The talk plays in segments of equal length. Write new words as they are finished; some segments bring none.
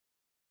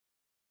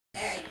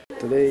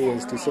Today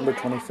is December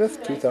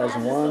 25th,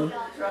 2001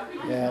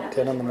 at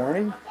 10 in the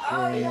morning,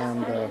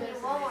 and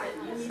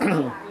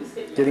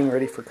getting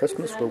ready for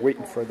Christmas. We're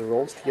waiting for the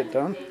rolls to get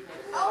done.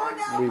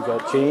 We've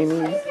got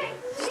Jamie,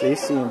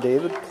 Stacy, and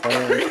David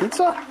playing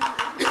pizza.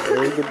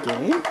 Very good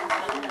game.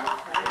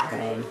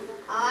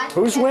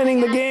 Who's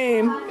winning the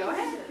game?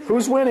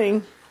 Who's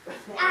winning?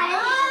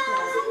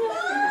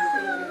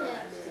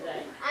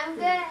 I'm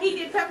good. He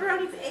did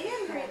pepperonis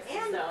and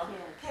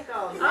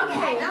pickles.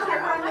 Okay, now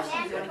they're on.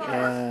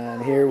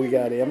 And here we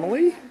got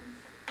Emily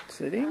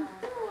sitting.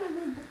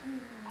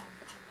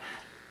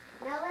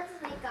 Now let's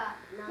make up.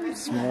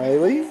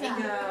 Smiley.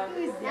 Now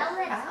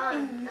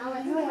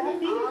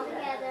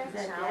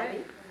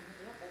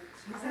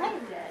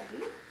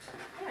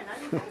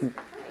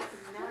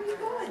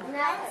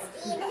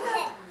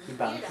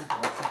let's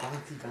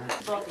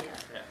put it all together.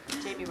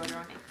 Jamie wrote her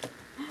own name.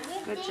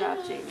 Good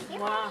job, Jamie.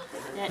 Wow,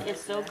 that is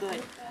so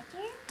good.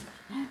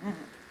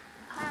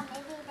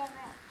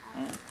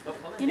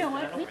 You know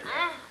what?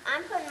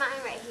 I'm putting mine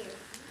right here.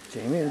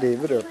 Jamie and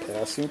David are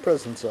passing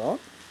presents out.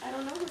 I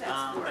don't know who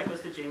that's for. That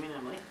goes to Jamie and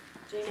Emily.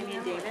 Jamie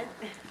and David.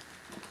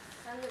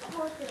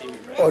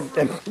 Oh,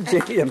 and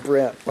Jamie and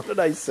Brent. What did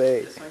I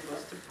say? This one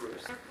goes to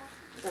Bruce.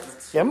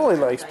 Emily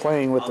likes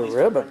playing with the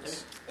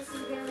ribbons. This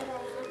is good.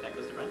 That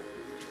goes to Brent.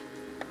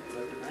 That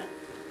goes to Brent.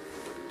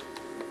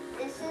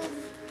 This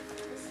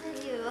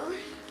is you.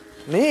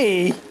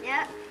 Me?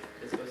 Yep.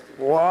 This goes to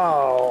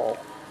Wow.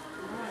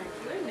 My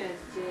goodness,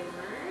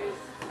 Jamie.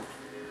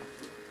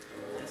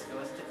 This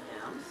goes to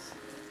Ems.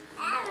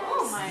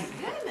 Oh my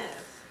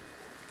goodness.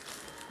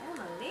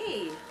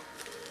 Emily.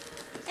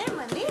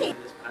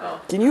 Oh.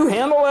 Can you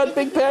handle that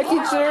big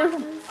package there?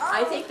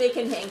 I think they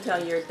can hang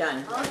till you're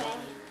done. Okay.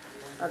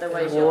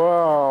 Otherwise you'll...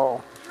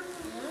 Wow.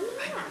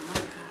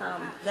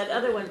 that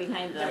other one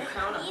behind the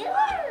counter. You are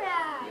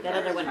right. That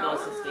other one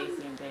goes to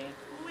Stacy and Dave.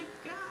 Oh my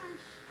gosh.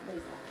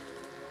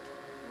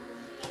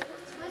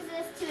 Who's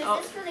this to? Is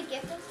this for the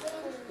gift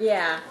exchange?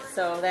 Yeah,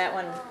 so that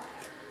one,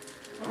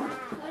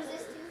 Who's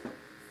this to?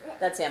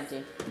 that's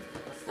empty.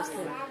 Just So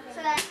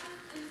that.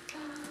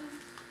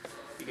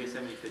 You guys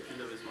have any pictures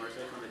of his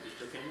motorcycle that you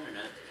took in or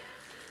not?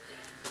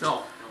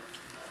 No.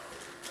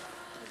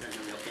 Is there any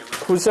real camera?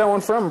 Who's that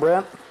one from,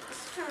 Brent?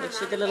 make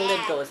sure the little lid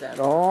goes out.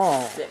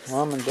 Oh, 6.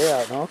 Mom and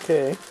Dad.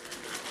 Okay.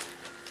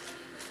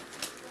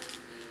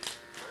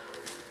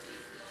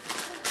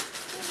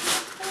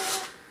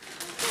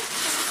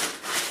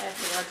 I have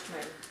to watch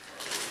my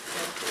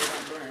thing so they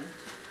don't burn.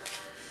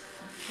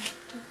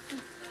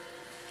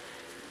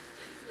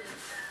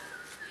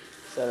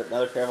 Is that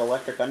another pair of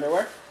electric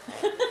underwear?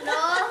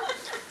 No.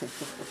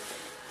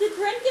 Did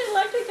Brent get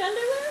electric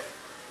underwear?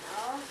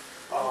 No.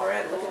 Oh,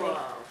 Brent, look at me.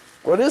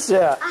 What is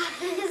that?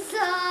 It's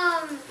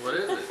What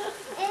is it?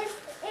 it's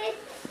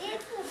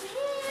the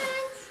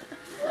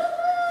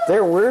pants.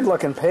 They're weird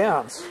looking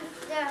pants.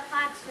 They're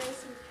fox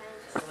racing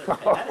pants.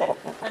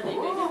 Are they big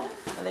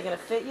enough? Are they going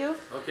to fit you?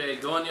 Okay,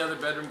 go in the other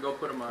bedroom, go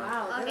put them on.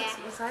 Wow, Okay.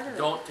 what size are they?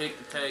 Don't take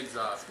the tags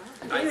off.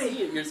 I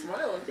see it, you're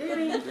smiling. You're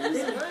smiling.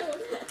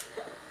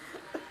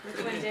 Which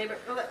one, Jaber?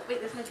 Oh,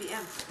 wait, this might be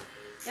M's.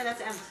 Yeah,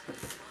 that's M's.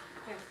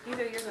 Here, these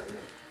are yours over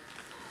here.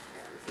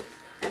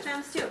 That's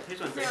M's too. Here's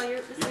one.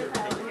 This is your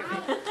pile over here.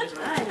 Here's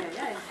one. Ay, ay,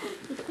 ay.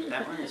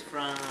 That one is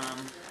from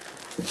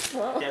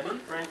Debbie,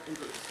 Brent, and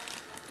Bruce.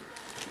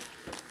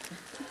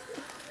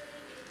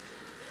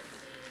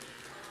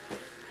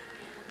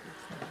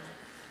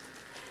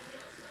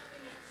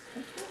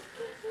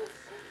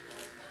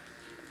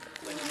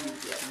 What did you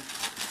get?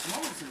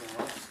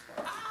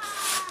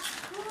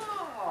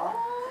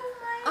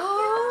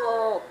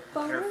 Oh,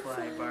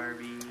 Butterfly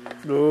Barbie.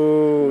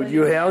 Oh,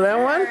 you have that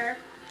one?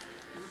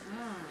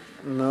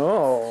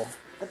 No.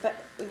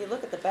 When you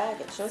look at the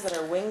back, it shows that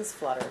her wings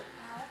flutter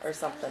or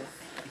something.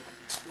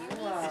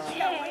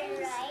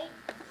 Right?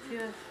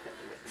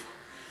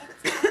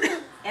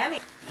 Emmy.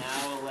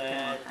 Now we'll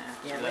let,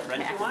 let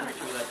Brent do one, or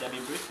should we let Debbie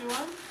and Bruce do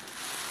one?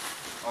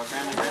 Or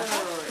Grandma and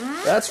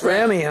Grandpa? That's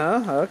Grammy,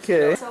 huh?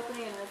 Okay.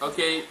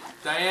 Okay,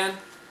 Diane.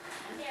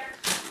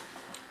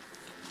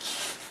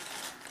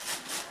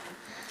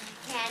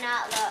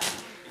 Cannot look.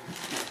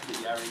 Did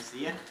you already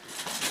see it?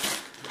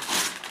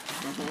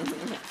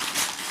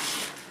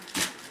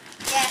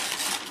 Yes.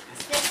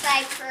 This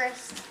side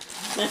first.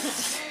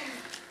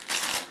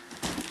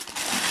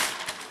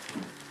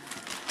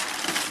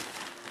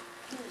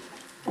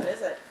 What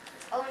is it?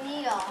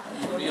 O'Neill.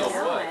 O'Neill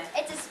what?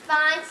 It's a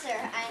sponsor.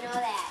 I know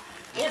that.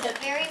 Yeah, It's a but-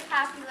 very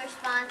popular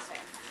sponsor.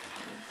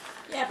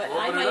 Yeah, but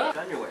I Open it might... up.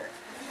 Underwear.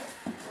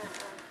 Oh,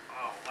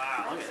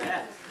 wow, look at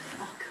that.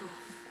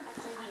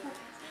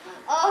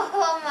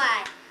 Oh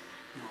my.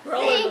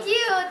 Roller, Thank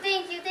you.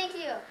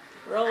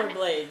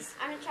 rollerblades.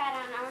 I'm gonna try it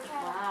on.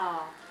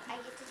 Wow. I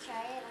get to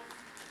try it on.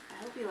 I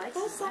hope you like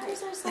those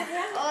suckers are so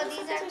heavy. Oh,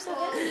 these are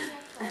cool.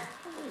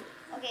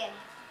 Okay.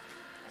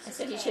 I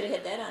said he should have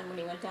had that on when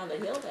he went down the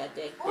hill that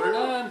day. Put it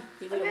on.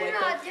 He No, would have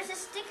wiped up. there's a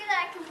sticker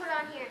that I can put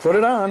on here. Put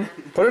it on.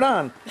 Put it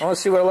on. I want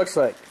to see what it looks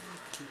like.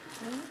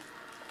 Eh.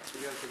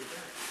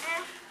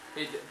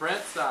 Hey,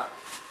 Brent, stop.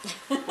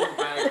 Pull the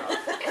bag off.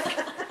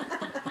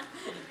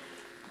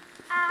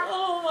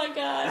 Oh my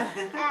god.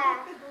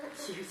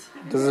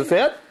 Does it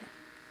fit?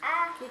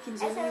 Can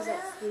Jimmy use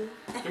that ski?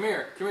 Come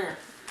here, come here.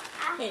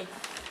 Hey,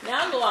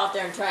 now go out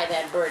there and try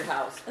that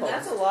birdhouse pose.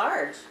 That's a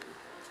large.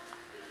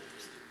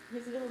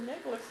 His little neck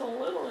looks so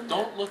little in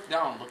Don't look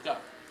down, look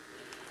up.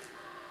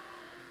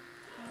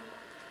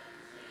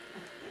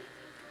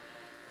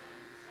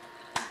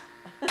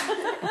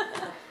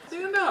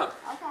 Stand up.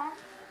 Okay.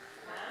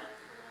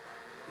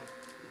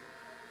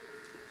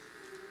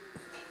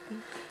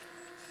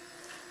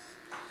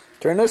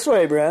 Turn this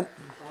way, Brent.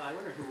 Well, I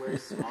wonder who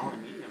wears small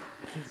and medium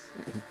pants.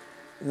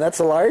 And that's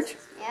a large?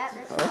 Yeah,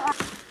 this is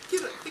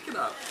Get it, pick it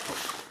up.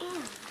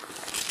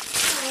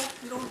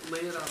 You don't lay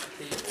it on the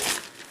table.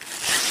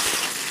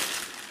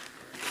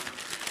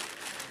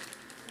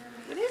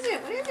 What is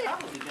it? What is it?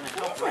 Probably gonna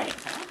help right,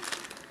 huh?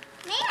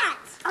 Matt.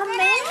 A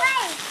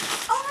man?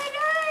 Oh my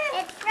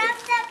god. It's from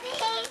the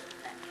pig.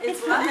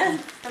 It's what?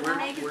 From the Where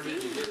magazine.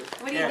 did you get it?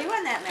 What do you do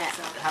on that, Matt?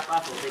 Hop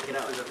off, we'll take it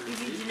out. You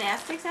do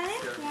gymnastics on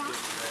it?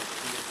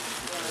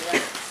 Yeah.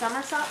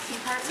 Somersaults and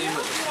Same cartwheels?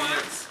 with the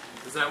pants.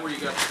 Is that where you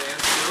got the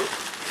pants too?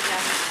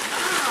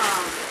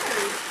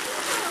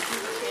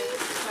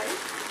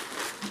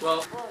 Oh,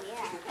 Well, Oh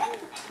yeah.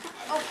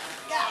 oh,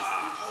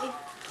 gosh.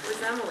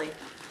 Where's Emily?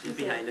 She's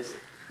behind us.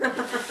 Whoa.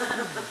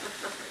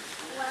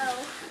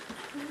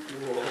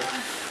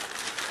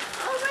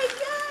 Oh my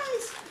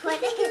gosh! Put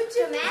it in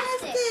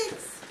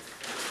gymnastics.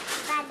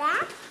 Bada.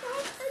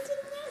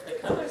 The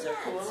colors are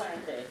cool,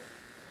 aren't they?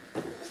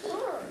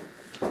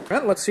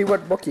 Brent, let's see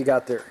what book you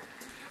got there.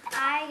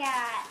 I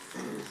got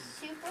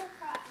Super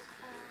Cross.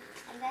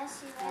 And then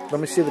she was Let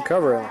me see the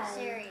cover on it.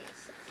 series.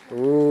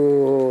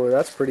 Ooh,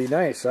 that's pretty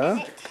nice, huh? And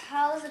it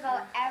tells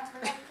about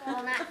every,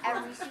 well, not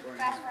every Super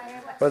Cross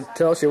rider, But it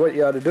tells you what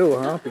you ought to do,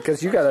 huh?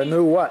 Because you got a new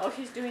Oh, what?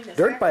 she's doing this.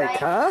 Dirt bike,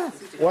 huh?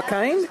 What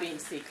kind? Being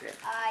secret.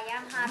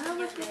 Yamaha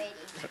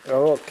 280.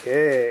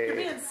 Okay.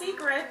 Being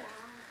secret.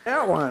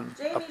 That one.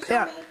 A Jamie, show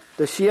pet. me.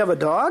 Does she have a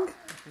dog?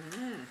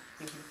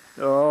 She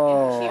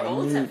Oh,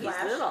 holds him. neat.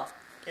 He's little.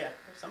 Yeah,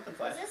 there's something Is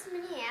flash. this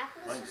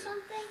Minneapolis or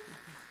something?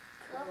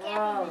 Look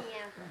Wow. at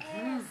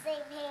Minneapolis.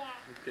 Same hair.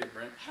 okay,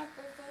 Brent.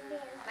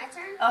 My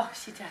turn? Oh,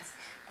 she does.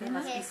 They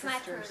must Okay, be it's my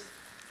turn. sisters.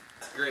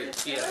 Great.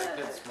 She had a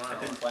good I smile.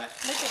 couldn't flash.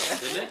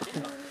 Didn't it?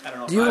 I don't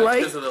know. Do you Because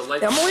like, of the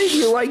light- Emily, do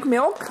you like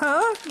milk,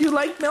 huh? Do you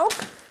like milk?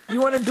 You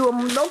want to do a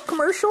milk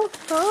commercial?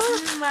 Huh?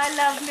 I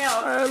love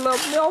milk. I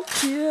love milk,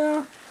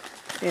 yeah.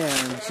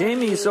 And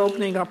Jamie's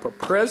opening up a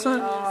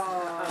present.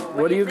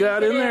 What do you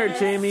got in there,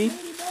 Jamie?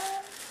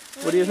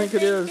 What do you think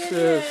it is?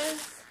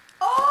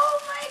 Oh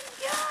my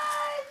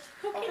gosh!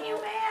 Who can you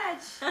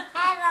match?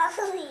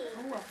 Emily.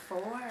 Oh, a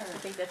 4. I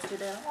think that's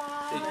good out.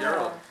 Hey,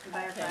 Daryl, Buy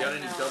her you got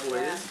any double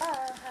A's?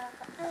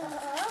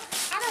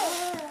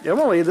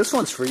 Emily, this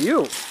one's for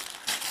you.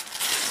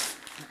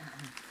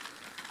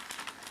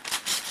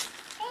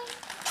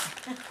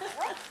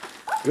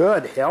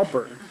 Good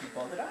helper.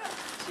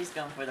 She's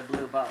going for the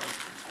blue bow.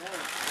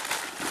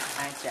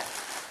 Nice job.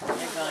 You're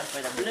going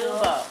for the blue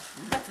bow.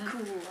 That's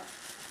cool.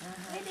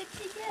 What did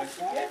she get?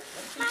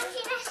 Mom,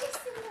 she has a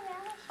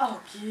Cinderella.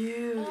 Oh,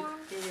 cute.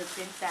 Give you a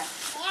princess.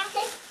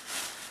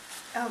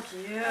 Oh,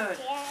 cute.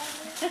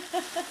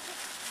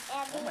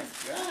 Oh my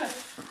god.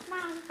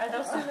 Mom. Are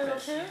those two little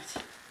too?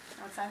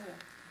 What size are they?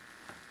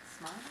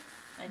 Small?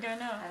 I don't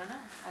know. I don't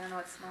know. I don't know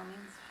what small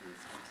means.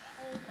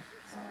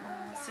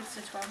 6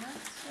 to 12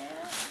 months?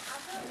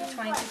 Yeah.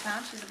 22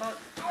 pounds? She's about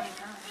 20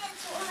 pounds.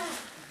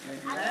 I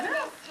don't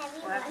know.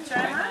 We'll have to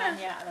try them on.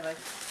 Yeah, otherwise.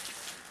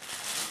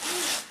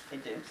 Hey,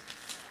 James.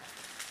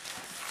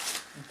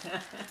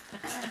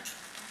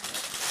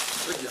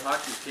 Would you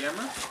hawk your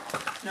camera?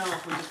 No,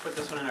 we just put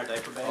this one in our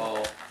diaper bag. Oh,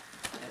 And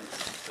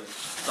so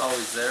it's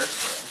always there.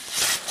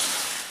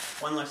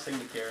 one less thing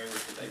to carry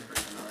with the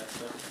diapers and all that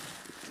stuff.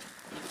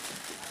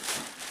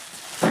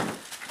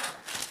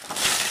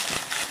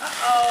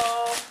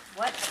 Uh-oh.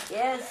 What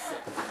is it?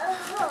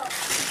 Oh,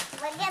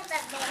 look at the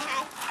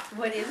bag.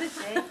 What is it,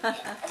 Jay?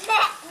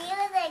 That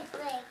music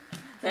thing.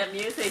 That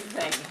music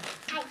thing.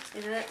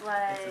 Is it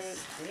like It's a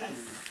stage.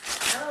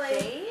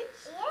 stage?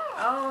 Yeah.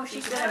 Oh,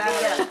 she's gonna be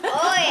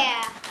Oh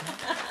yeah.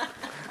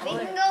 We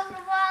can go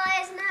for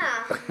walleyes now.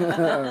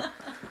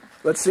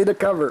 Let's see the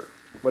cover.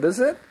 What is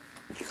it?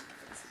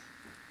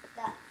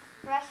 The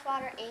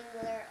freshwater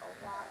angler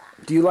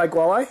walleye. Do you like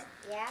walleye?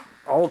 Yeah.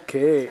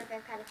 Okay.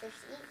 Favorite kind of fish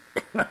to eat.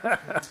 Is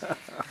that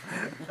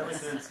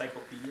like an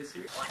encyclopedia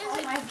series?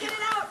 Oh my, get it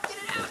out, get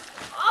it out.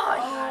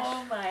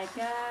 Oh my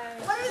gosh.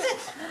 What is it?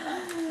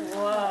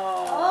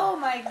 Whoa. Oh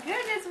my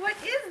goodness, what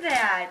is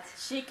that?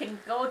 She can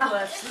go to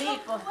a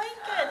sleep.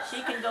 Blanket.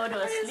 She can go to a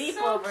That is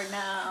so sleepover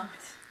now.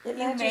 You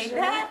made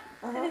that?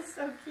 That is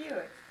so cute.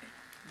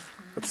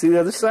 Let's see the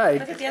other side.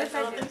 Look at the other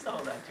side. There's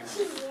all that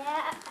too.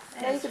 Yeah.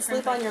 Now you can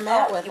sleep on your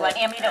mat with You want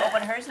it. Amy to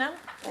open hers now?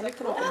 And you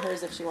can open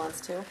hers if she wants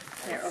to.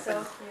 Here, So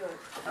open. cute.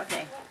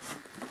 Okay.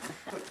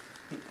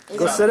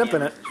 Go sit up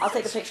in it. I'll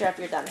take a picture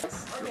after you're done. The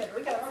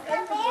very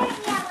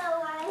yellow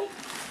one.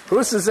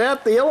 Whose is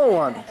that? The yellow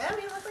one.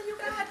 Emmy, look what you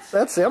got.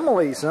 That's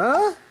Emily's,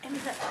 huh?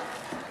 Emmy's up.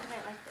 You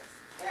might like this.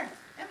 Here,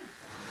 Emmy.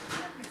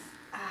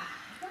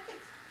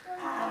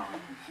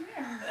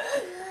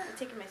 I'm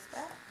taking my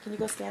spot. Can you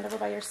go stand over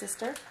by your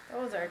sister?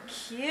 Those are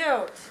cute.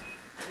 Let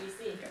me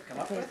see. Come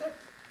up with it.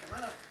 Come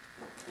on up.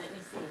 Let me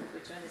see.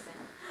 Which one is that?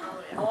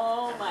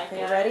 Oh my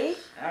Okay, god. ready?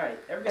 All right,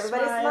 everybody,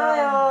 Everybody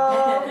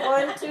smile.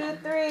 1, 2,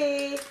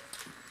 3.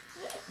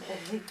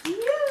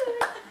 Cute.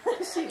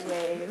 She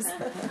waves. All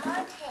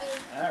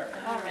right.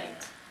 All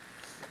right.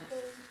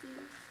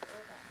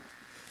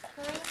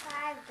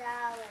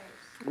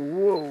 $25.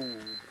 Whoa.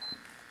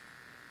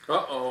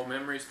 Uh-oh,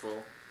 memory's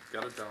full.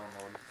 Got to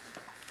download.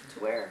 To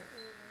where?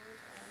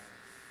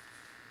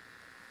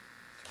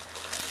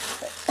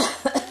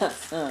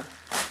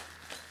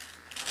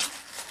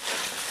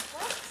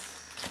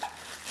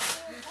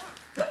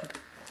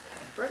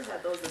 Bird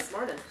had those this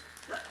morning.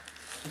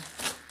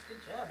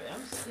 Good job,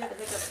 Ems. You had the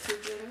hiccups too,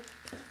 Jamie?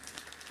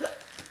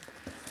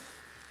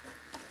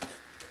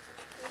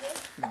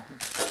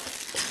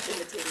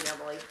 Imitating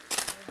Emily.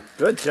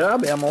 Good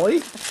job,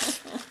 Emily.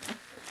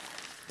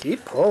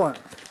 Keep pulling.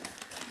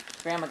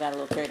 Grandma got a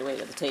little carried away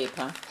with the tape,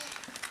 huh?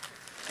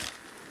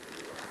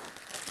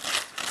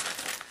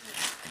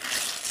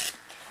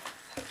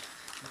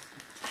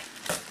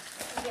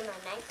 Get my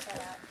knife set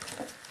out.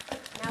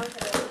 Now we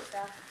can open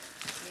stuff.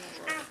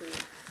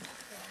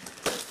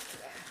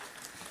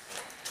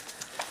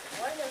 I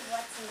wonder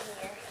what's in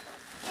here.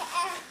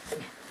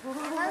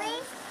 Emily?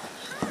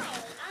 Hi,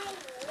 I'm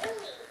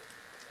Lily.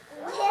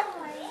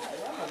 Lily?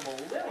 I'm a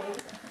Lily.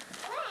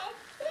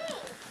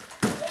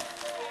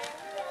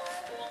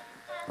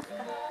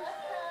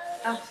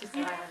 Oh, she's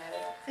smiling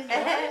at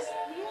us.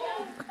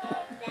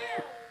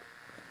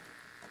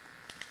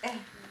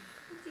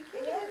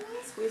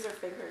 Squeeze her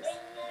fingers.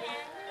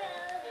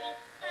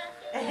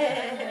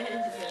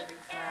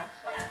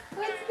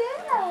 What's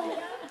that?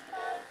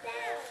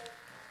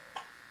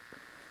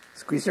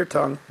 Squeeze your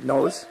tongue,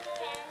 nose.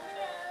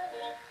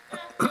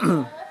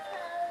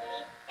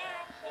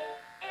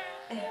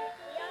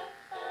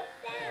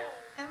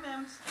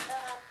 M&M's.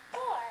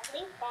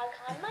 Leaf bug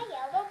on my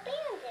yellow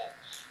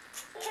bandage.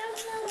 Come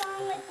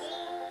along with me.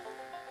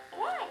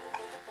 1,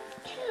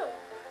 2,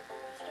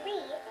 3,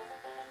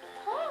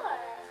 4.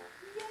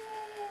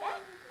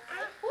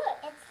 Look,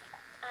 it's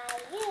I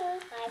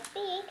use my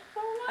feet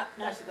for Oh, walking.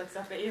 now she looks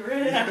up at you. You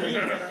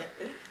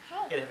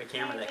gotta have a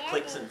camera that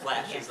clicks and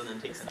flashes and then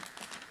takes it.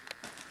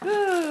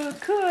 Ooh,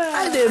 cool.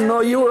 I didn't know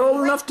you were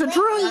old enough to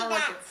drive.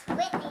 That's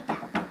Whitney does.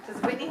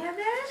 Does Whitney have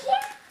that?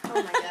 Yeah. Oh my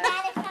I gosh.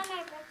 got it from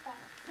my birthday.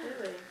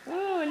 Really?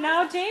 Ooh,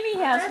 now Jamie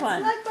has That's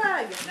one. slug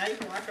bug. Now you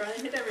can walk around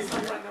and hit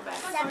everybody. Go back.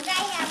 Except I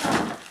have a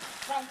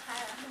red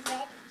tire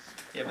red.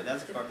 Yeah, but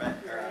that's a Corvette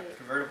or a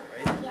convertible,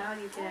 right? Now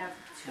you can have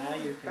Now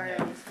you can have.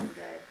 Barbies from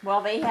Good.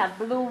 Well, they have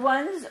blue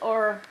ones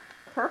or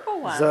purple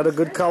Is ones. that a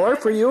good color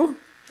for you?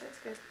 That's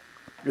good.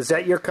 Is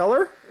that your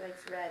color? He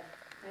likes red.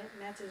 Right?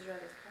 Matches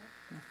red as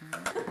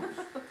color.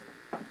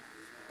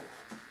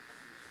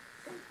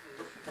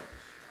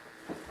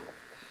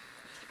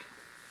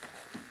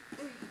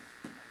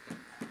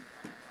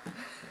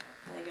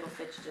 I think it'll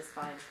fit you just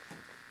fine.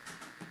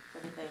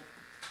 What do you think?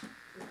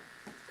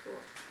 Cool.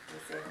 Let me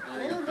see. A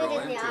little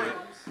bit in the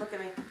arm. Look at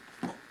me.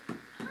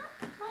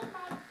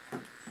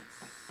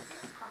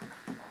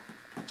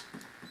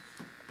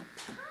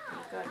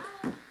 Good.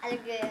 I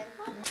look good.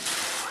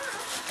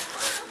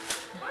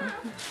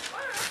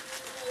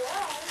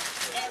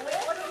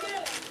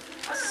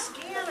 A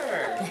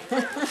scanner.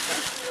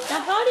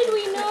 Now, how did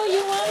we know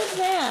you wanted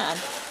that?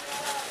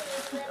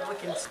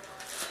 Looking.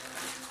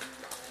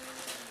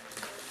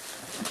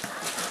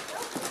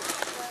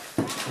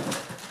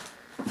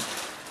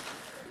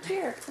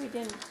 Here, we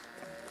didn't.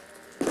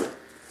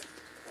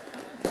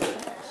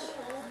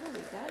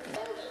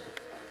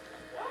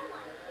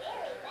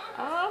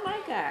 Oh my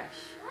gosh.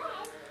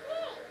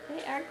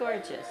 They are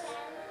gorgeous.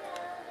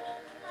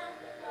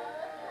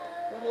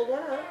 Well, hold one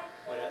up.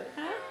 What are they?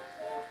 Huh?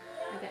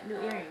 I got new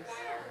earrings.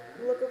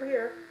 Look over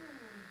here.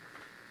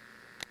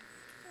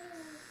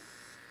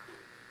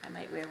 I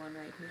might wear one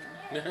right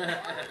here.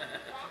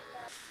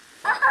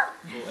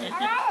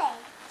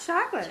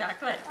 Chocolate.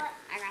 Chocolate.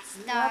 I got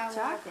Star Wars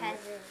chocolate.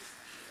 puzzles.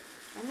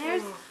 And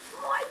there's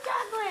more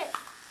chocolate.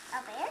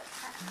 A bear?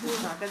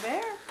 Chocolate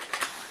bear.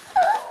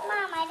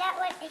 Mom, I got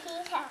what he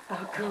had.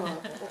 Oh, cool.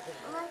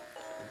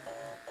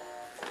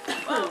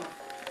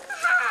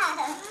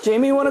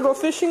 Jamie, want to go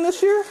fishing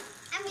this year?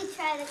 Let me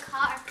try the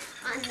car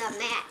on the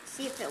mat.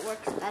 See if it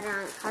works better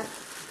on the car.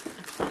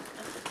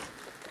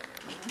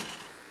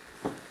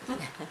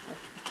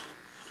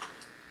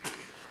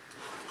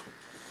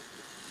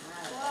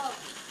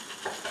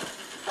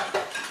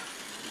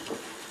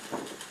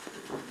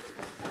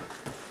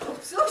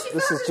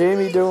 This is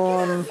Jamie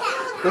doing.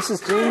 This is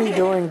Jamie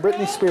doing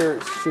Britney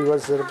Spears. She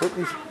was at a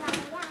Britney.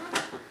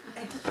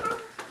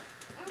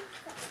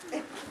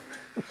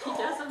 She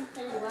does them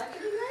through lucky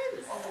night.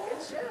 This is a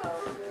good show.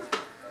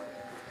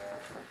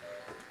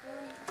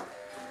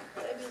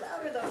 Gotta be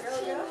louder though,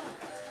 girl.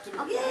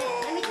 Okay,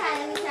 let me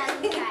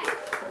try.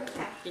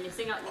 Can you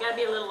sing out You gotta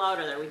be a little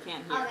louder there. We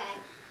can't hear. Okay.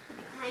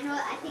 I know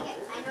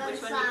the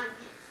Which one song.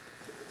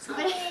 But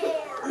Which I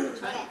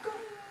one?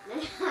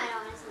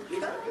 don't want to sing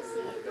it. I want to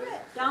sing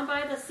it. Down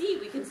by the sea.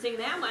 We can sing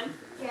that one.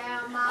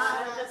 Down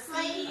by the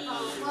sea.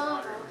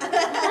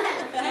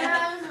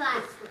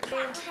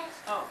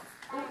 Oh,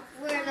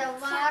 Where the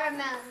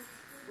watermelon.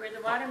 where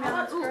the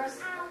watermelons grow.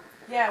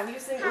 Yeah, will you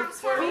sing oops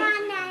for me?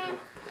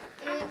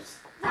 Oops.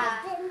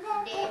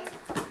 Did.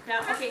 Now,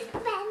 okay.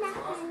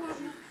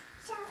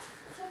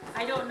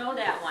 I don't know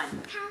that one.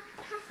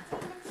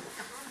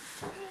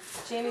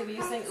 Jamie, will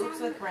you sing oops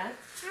with Brent?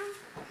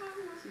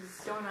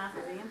 She's showing off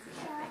her dancing,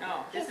 I think.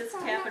 Oh, this is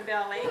tap and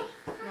ballet.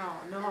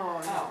 No.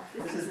 Oh,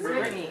 This is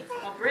Brittany.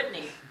 oh,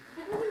 Brittany.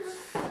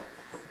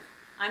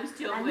 I'm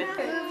still with. I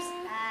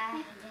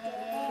did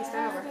it.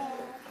 Start over.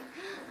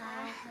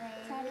 I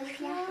played with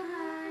your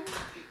heart.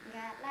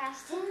 Got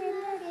lost in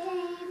the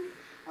game.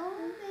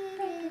 Oh,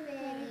 baby,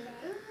 baby.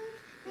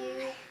 Ooh,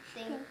 you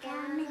think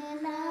I'm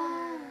in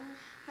love.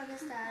 From the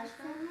stars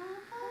from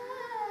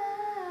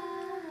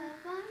above.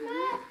 I'm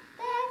not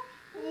that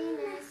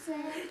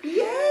innocent.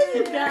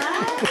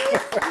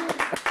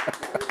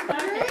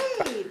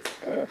 Great.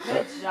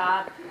 Good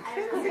job. I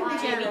don't know why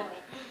I Jamie. know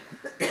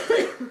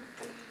it.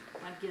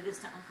 Want to give this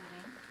to Uncle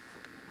Dan?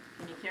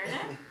 Can you carry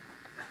that?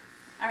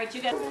 All right,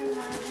 you guys.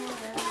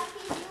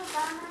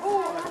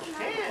 Oh, a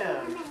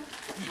can!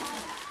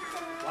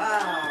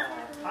 Wow,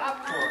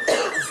 popcorn.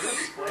 Good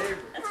flavor.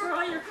 That's for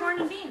all your corn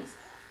and beans.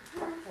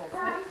 Well,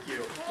 thank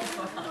you.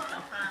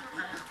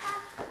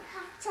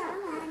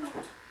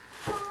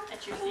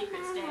 That's your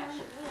secret stash.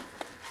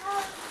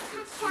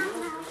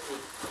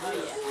 Oh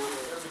yeah.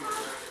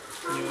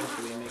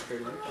 Should we make her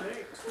lunch?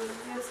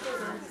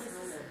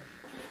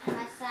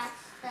 My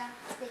socks stuck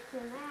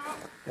sticking out.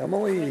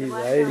 Emily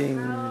riding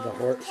the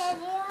horse.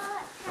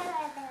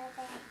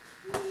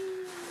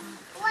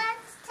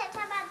 Let's touch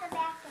about the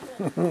back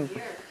of it.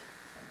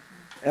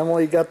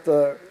 Emily got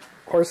the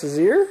horse's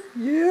ear?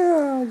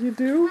 Yeah, you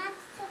do? Let's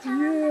touch on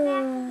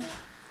the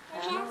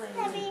back Yeah. of it. It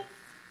has to be.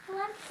 Who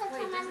wants to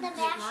Wait, it come on doesn't the take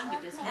back long to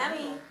of just it? handle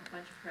a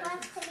bunch of Who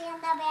wants presents. to be on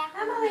the back?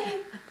 Emily. Want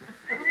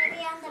to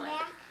be on the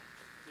back?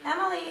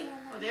 Emily.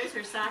 Oh, there's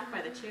her sock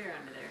by the chair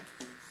under there.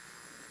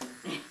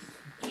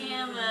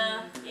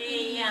 Emma.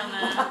 Hey,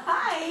 Emma.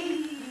 Hi.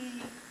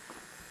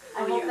 I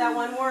hope that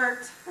one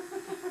worked.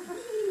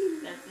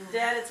 That's it.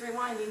 Dad, it's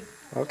rewinding.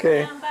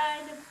 Okay. Down by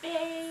the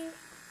bay.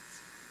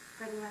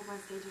 Freddie, you want to go on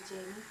stage with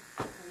Jamie?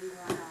 Or you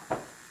want out?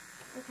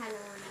 I kind of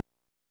want to.